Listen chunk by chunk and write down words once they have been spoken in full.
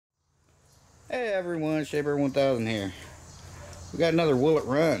Hey everyone, Shaper 1000 here. We got another Will It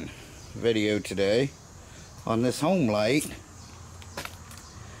Run video today on this Homelite.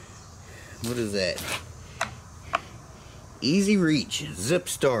 What is that? Easy reach, zip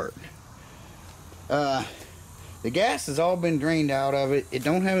start. The gas has all been drained out of it. It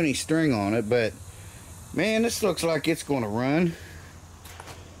don't have any string on it, but man, this looks like it's going to run.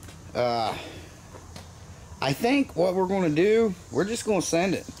 I think what we're going to do, we're just going to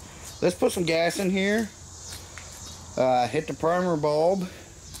send it. Let's put some gas in here. Hit the primer bulb.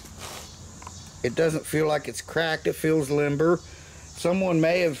 It doesn't feel like it's cracked. It feels limber. Someone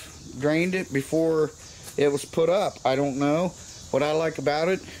may have drained it before it was put up. I don't know. What I like about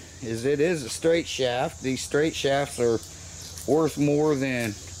it is a straight shaft. These straight shafts are worth more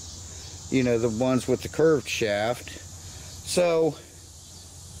than, you know, the ones with the curved shaft. So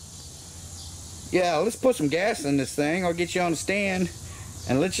yeah, let's put some gas in this thing. I'll get you on the stand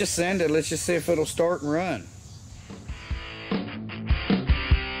and let's just send it. Let's just see if it'll start and run.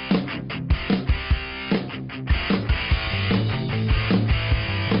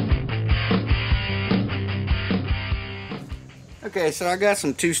 Okay, so I got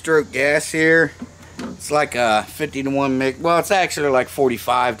some 2-stroke gas here. It's like a 50-to-1 mix. Well, it's actually like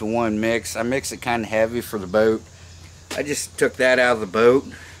 45-to-1 mix. I mix it kind of heavy for the boat. I just took that out of the boat.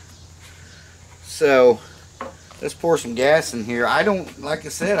 So let's pour some gas in here. I don't, like I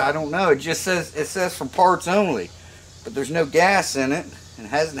said, I don't know. It just says for parts only, but there's no gas in it, and it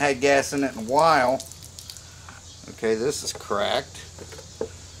hasn't had gas in it in a while. Okay, this is cracked.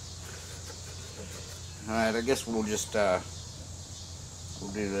 All right, I guess we'll just we'll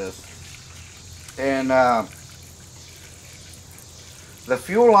do this. And the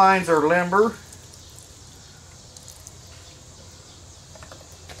fuel lines are limber.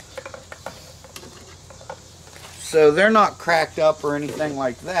 So they're not cracked up or anything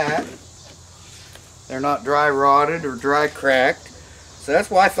like that. They're not dry rotted or dry cracked. So that's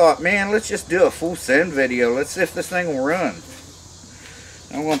why I thought, man, let's just do a full send video. Let's see if this thing will run.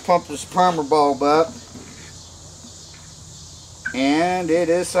 I'm going to pump this primer bulb up. And it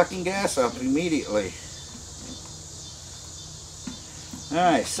is sucking gas up immediately.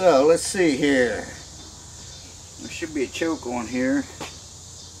 Alright, so let's see here. There should be a choke on here.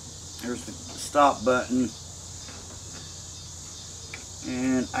 There's the stop button.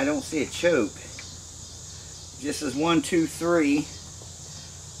 And I don't see a choke. It just says 1, 2, 3.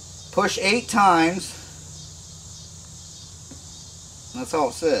 Push 8 times. That's all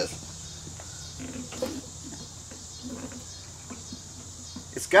it says.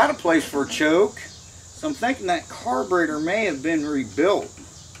 It's got a place for a choke. So I'm thinking that carburetor may have been rebuilt.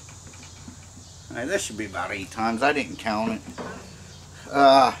 Alright, that should be about 8 times. I didn't count it.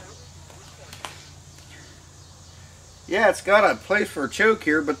 Yeah, it's got a place for a choke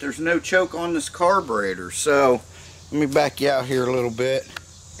here, but there's no choke on this carburetor. So, let me back you out here a little bit.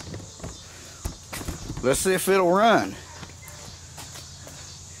 Let's see if it'll run.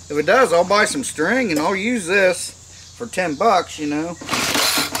 If it does, I'll buy some string and I'll use this for 10 bucks, you know.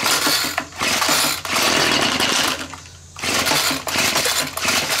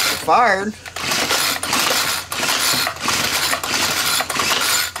 It's fired.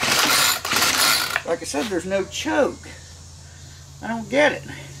 Like I said, there's no choke. I don't get it.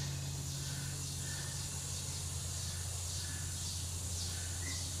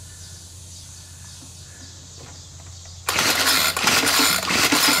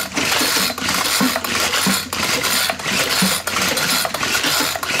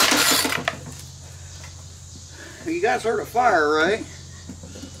 You guys heard a fire, right?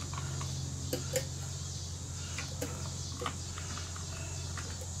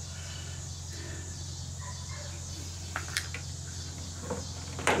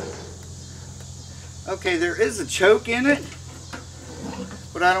 Okay, there is a choke in it,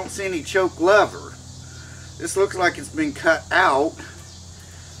 but I don't see any choke lever. This looks like it's been cut out.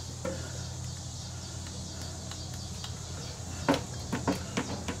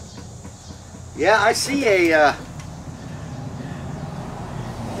 Yeah, I see a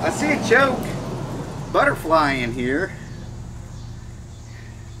choke butterfly in here,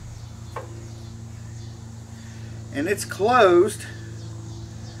 and it's closed.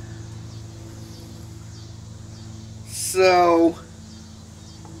 So,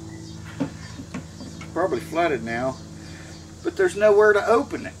 probably flooded now, but there's nowhere to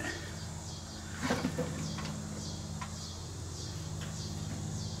open it.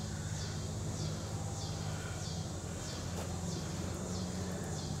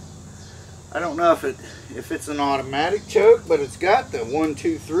 I don't know if it's an automatic choke, but it's got the 1,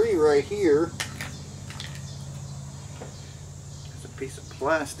 2, 3 right here. There's a piece of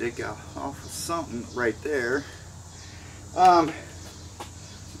plastic off of something right there. Let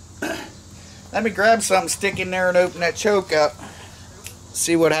me grab something, stick in there, and open that choke up.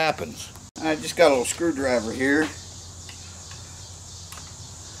 See what happens. I just got a little screwdriver here.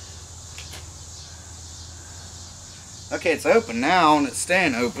 Okay, it's open now, and it's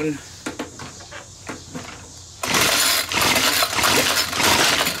staying open.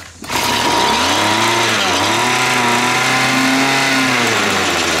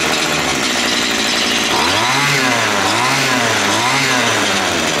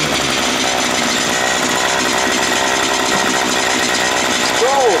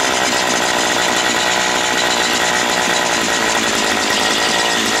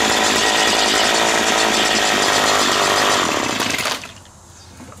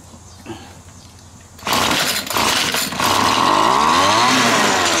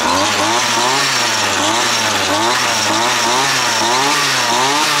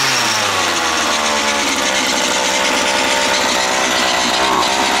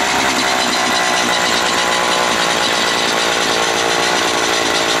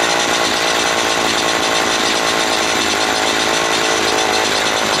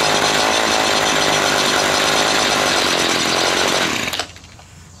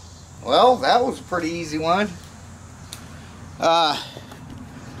 Well, that was a pretty easy one. I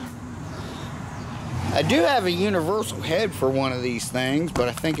do have a universal head for one of these things, but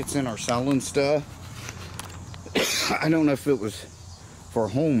I think it's in our selling stuff. I don't know if it was for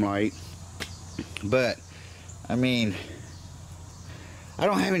Homelite, but I mean, I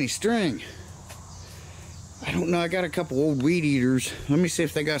don't have any string. I don't know. I got a couple old weed eaters. Let me see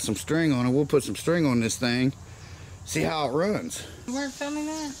if they got some string on it. We'll put some string on this thing. See how it runs. You weren't filming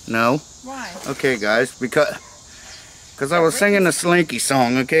that? No. Why? Okay, guys, because I was singing the Slinky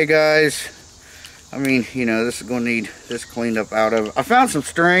song. Okay, guys. I mean, you know, this is gonna need this cleaned up out of it. I found some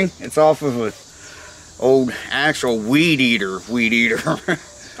string. It's off of a old actual weed eater. One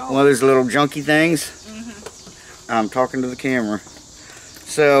of those little junky things. Mm-hmm. I'm talking to the camera.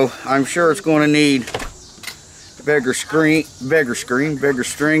 So I'm sure it's going to need bigger string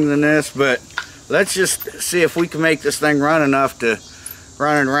than this, but let's just see if we can make this thing run enough to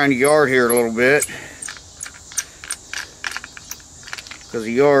run around the yard here a little bit. Because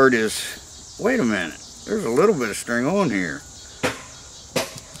the yard is, wait a minute, there's a little bit of string on here.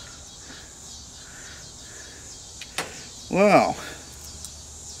 Wow.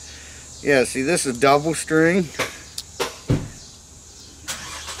 Yeah, see, this is double string.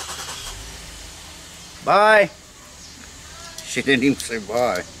 Bye. She didn't even say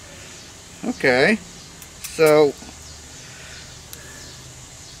bye. Okay, so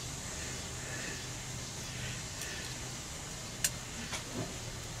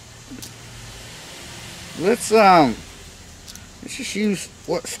let's just use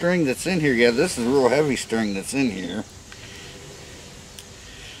what string that's in here. Yeah, this is real heavy string that's in here.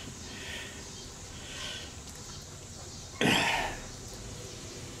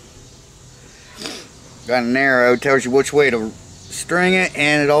 Got an arrow, tells you which way to string it,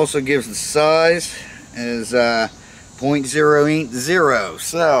 and it also gives the size is 0.080.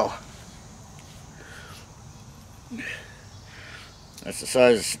 So that's the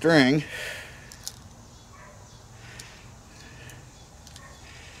size of string.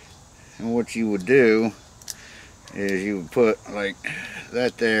 And what you would do is you would put like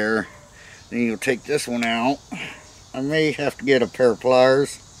that there, then you'll take this one out. I may have to get a pair of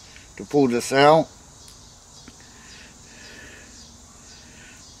pliers to pull this out.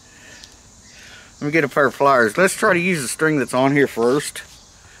 Let me get a pair of pliers. Let's try to use the string that's on here first,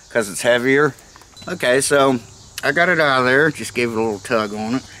 because it's heavier. Okay, so I got it out of there. Just gave it a little tug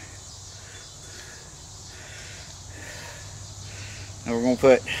on it. Now we're going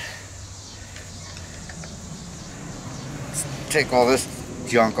to take all this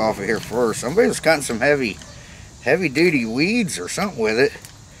junk off of here first. Somebody was cutting some heavy duty weeds or something with it.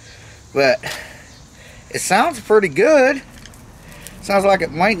 But it sounds pretty good. Sounds like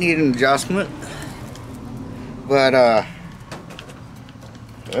it might need an adjustment. But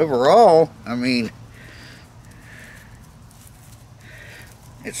overall, I mean,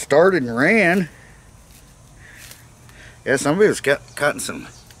 it started and ran. Yeah, somebody was cutting some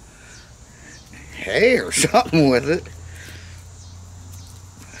hay or something with it.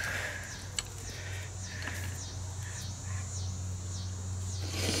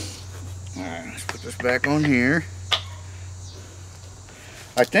 Alright, let's put this back on here.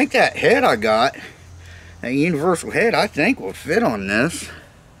 I think that head I got, that universal head, I think will fit on this.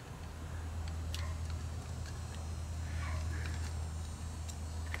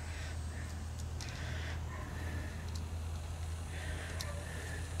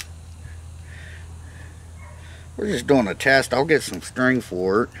 We're just doing a test. I'll get some string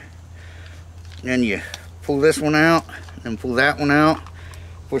for it. Then you pull this one out, and pull that one out,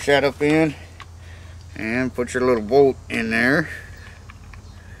 push that up in, and put your little bolt in there.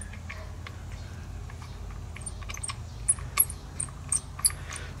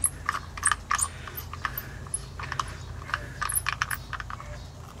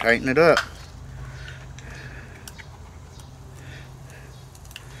 Tighten it up.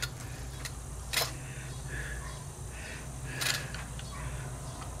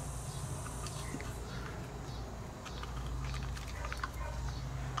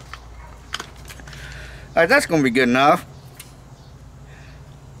 Alright, that's going to be good enough.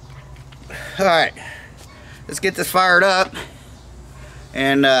 Alright, let's get this fired up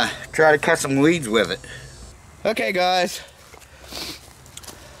and try to cut some weeds with it. Okay guys,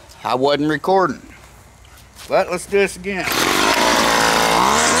 I wasn't recording, but let's do this again.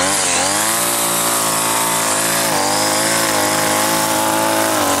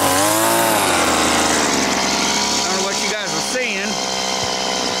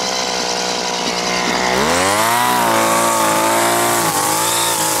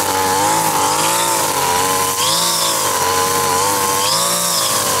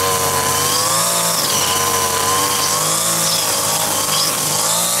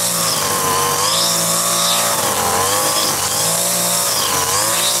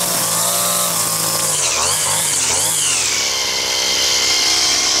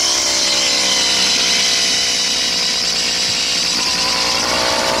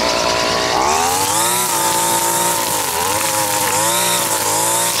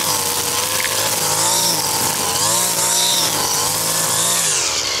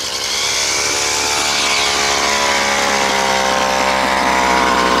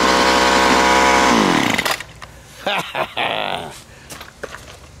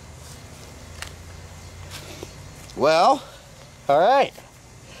 Well, alright.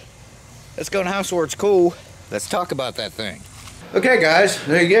 Let's go in the house where it's cool. Let's talk about that thing. Okay guys,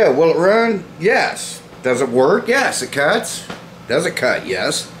 there you go. Will it run? Yes. Does it work? Yes. It cuts? Does it cut?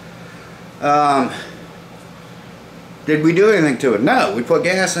 Yes. Did we do anything to it? No. We put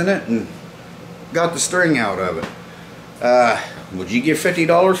gas in it and got the string out of it. Would you give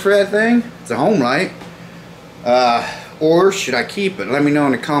 $50 for that thing? It's a Homelite. Or should I keep it? Let me know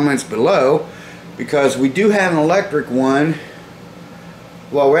in the comments below, because we do have an electric one.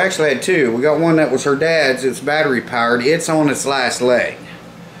 Well, we actually had two. We got one that was her dad's. It's battery powered. It's on its last leg.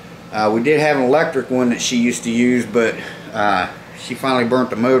 We did have an electric one that she used to use, but she finally burnt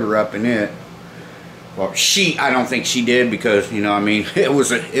the motor up in it. Well, I don't think she did, because, you know, I mean, it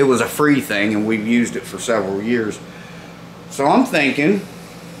was a free thing, and we've used it for several years. So I'm thinking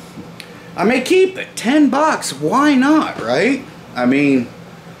I may keep it. $10, why not, right? I mean,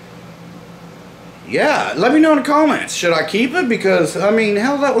 yeah, let me know in the comments. Should I keep it? Because, I mean,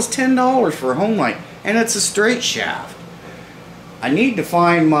 hell, that was $10 for a Homelite, and it's a straight shaft. I need to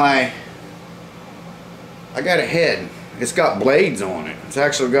find my, I got a head. It's got blades on it. It's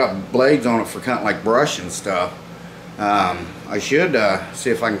actually got blades on it for kind of like brush and stuff. I should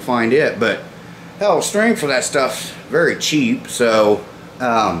see if I can find it, but hell, string for that stuff's very cheap, so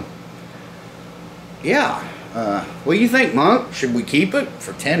yeah. What do you think, Monk? Should we keep it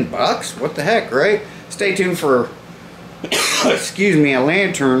for $10? What the heck, right? Stay tuned for excuse me, a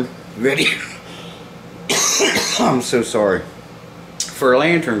lantern video. I'm so sorry. For a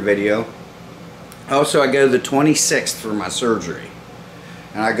lantern video. Also, I go the 26th for my surgery,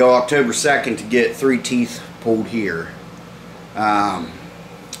 and I go October 2nd to get 3 teeth pulled here.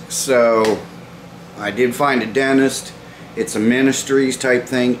 So I did find a dentist. It's a ministries type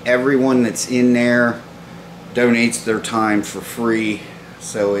thing. Everyone that's in there donates their time for free,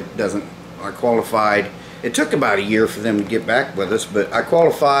 so it doesn't, I qualified. It took about a year for them to get back with us, but I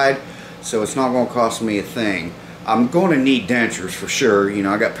qualified, so it's not going to cost me a thing. I'm going to need dentures for sure. You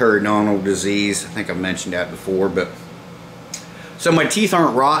know, I got periodontal disease. I think I've mentioned that before, but so my teeth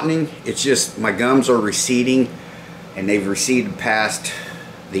aren't rotting. It's just my gums are receding, and they've receded past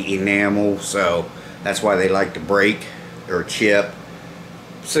the enamel, so that's why they like to break or chip.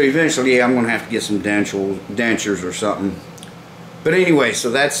 So eventually, yeah, I'm going to have to get some dentures or something. But anyway, so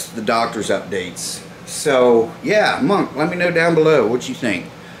that's the doctor's updates. So yeah, Monk, let me know down below what you think.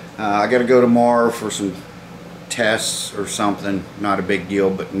 I got to go tomorrow for some tests or something. Not a big deal,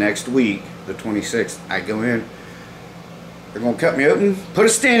 but next week, the 26th, I go in. They're going to cut me open, put a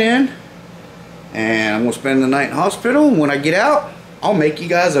stent in, and I'm going to spend the night in hospital. And when I get out, I'll make you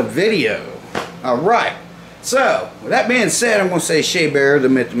guys a video. Alright. So, with that being said, I'm going to say Shea Bear, the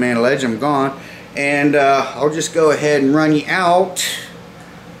myth, the man, the legend, I'm gone. And I'll just go ahead and run you out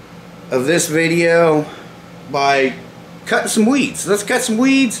of this video by cutting some weeds. Let's cut some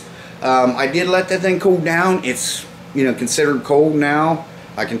weeds. I did let that thing cool down. It's, you know, considered cold now.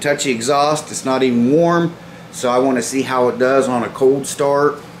 I can touch the exhaust. It's not even warm. So I want to see how it does on a cold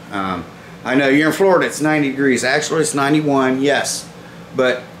start. I know you're in Florida, it's 90 degrees. Actually, it's 91, yes.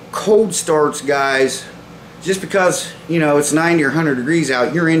 But cold starts, guys, just because, you know, it's 90 or 100 degrees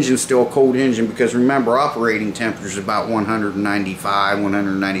out, your engine's still a cold engine, because remember, operating temperature is about 195,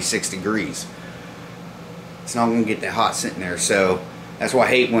 196 degrees. It's not going to get that hot sitting there. So that's why I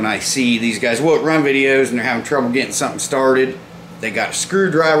hate when I see these guys run videos and they're having trouble getting something started. They got a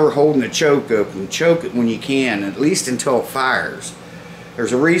screwdriver holding the choke open. Choke it when you can, at least until it fires.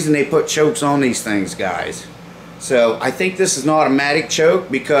 There's a reason they put chokes on these things, guys. So I think this is an automatic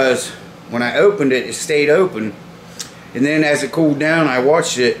choke, because when I opened it, it stayed open. And then as it cooled down, I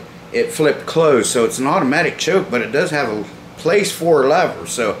watched it, it flipped closed. So it's an automatic choke, but it does have a place for a lever.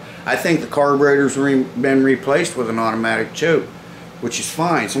 So I think the carburetor's been replaced with an automatic choke, which is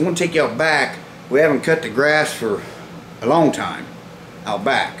fine. So I'm going to take you out back. We haven't cut the grass for a long time out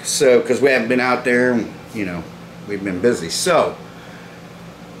back. So, because we haven't been out there, and, you know, we've been busy. So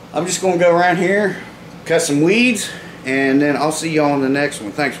I'm just going to go around here, cut some weeds, and then I'll see y'all on the next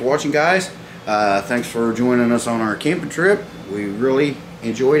one. Thanks for watching, guys. Thanks for joining us on our camping trip. We really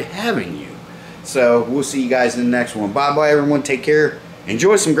enjoyed having you. So we'll see you guys in the next one. Bye bye, everyone. Take care.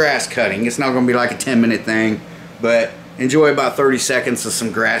 Enjoy some grass cutting. It's not going to be like a 10-minute thing, but enjoy about 30 seconds of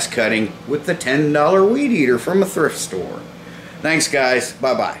some grass cutting with the $10 weed eater from a thrift store. Thanks, guys.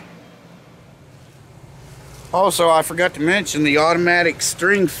 Bye bye. Also, I forgot to mention, the automatic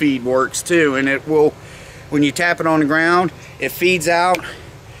string feed works too, and it will, when you tap it on the ground, it feeds out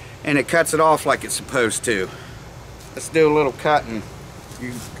and it cuts it off like it's supposed to. Let's do a little cutting.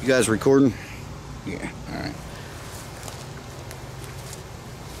 You guys recording? Yeah, all right.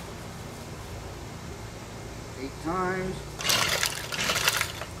 Eight times.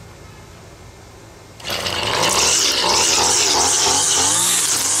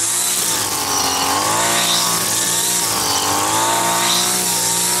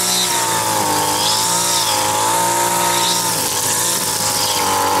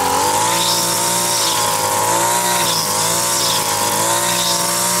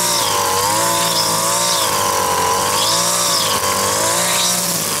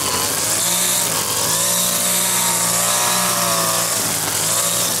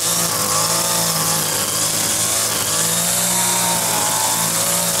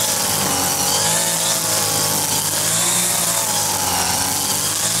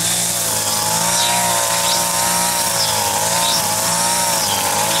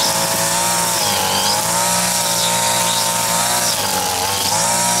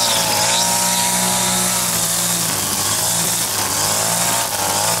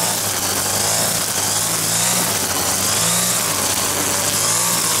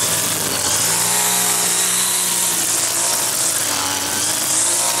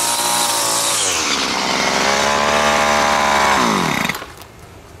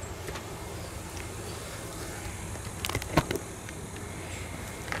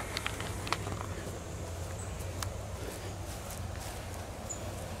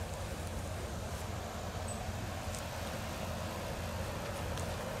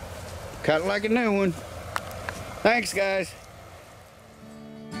 Cut like a new one. Thanks, guys.